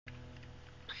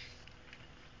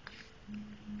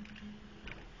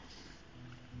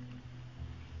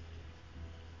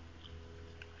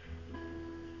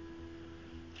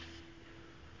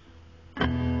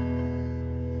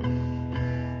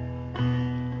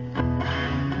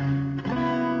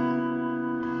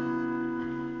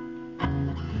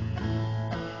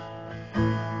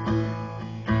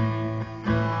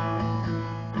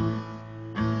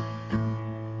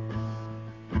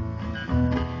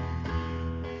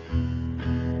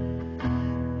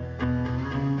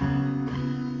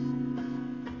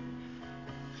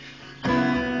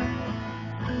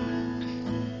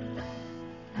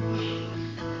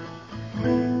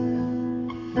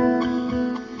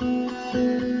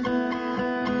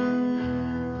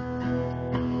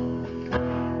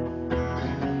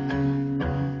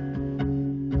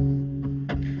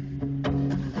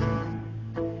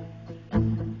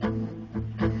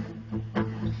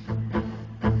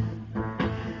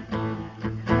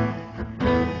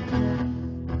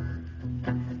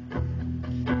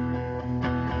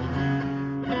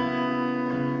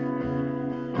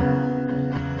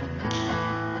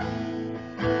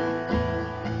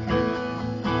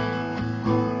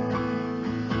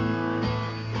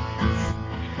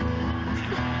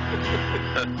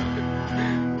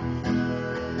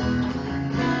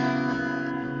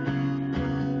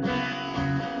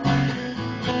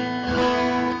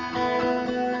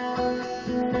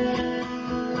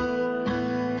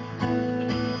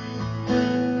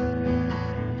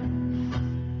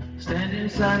Standing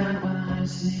silent when I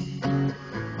see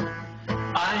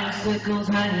icicles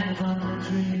hanging from the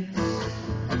trees,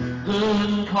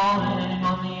 good calling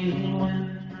on the evening wind,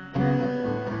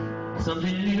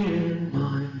 something new in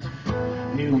mind,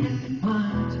 new in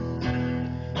mind.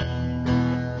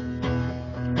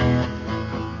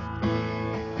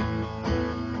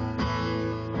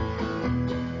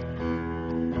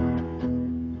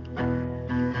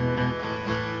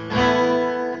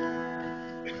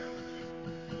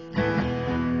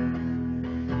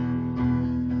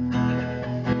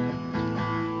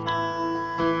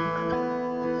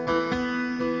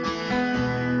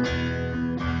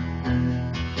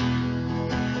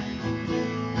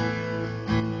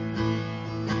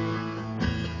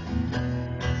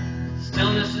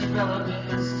 Stillness enveloped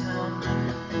this town,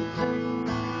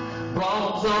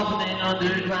 roads opening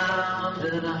underground,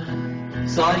 and I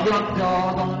saw a young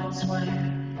dog on its way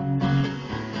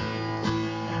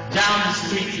down the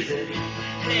street today.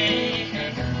 Hey,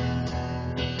 hey.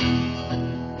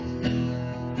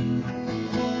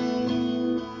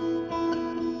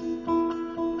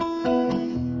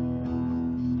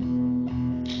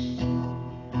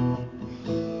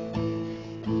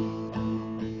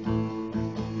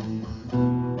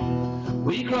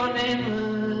 We grow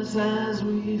nameless as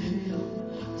we feel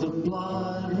the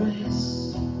blood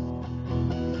race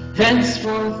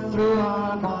henceforth through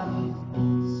our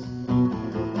bodies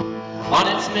on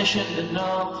its mission to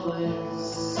no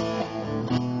place.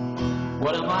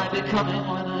 What am I becoming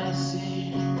when I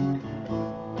see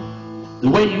the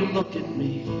way you look at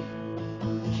me?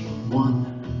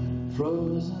 One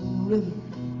frozen river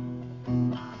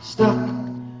stuck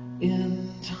in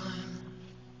time.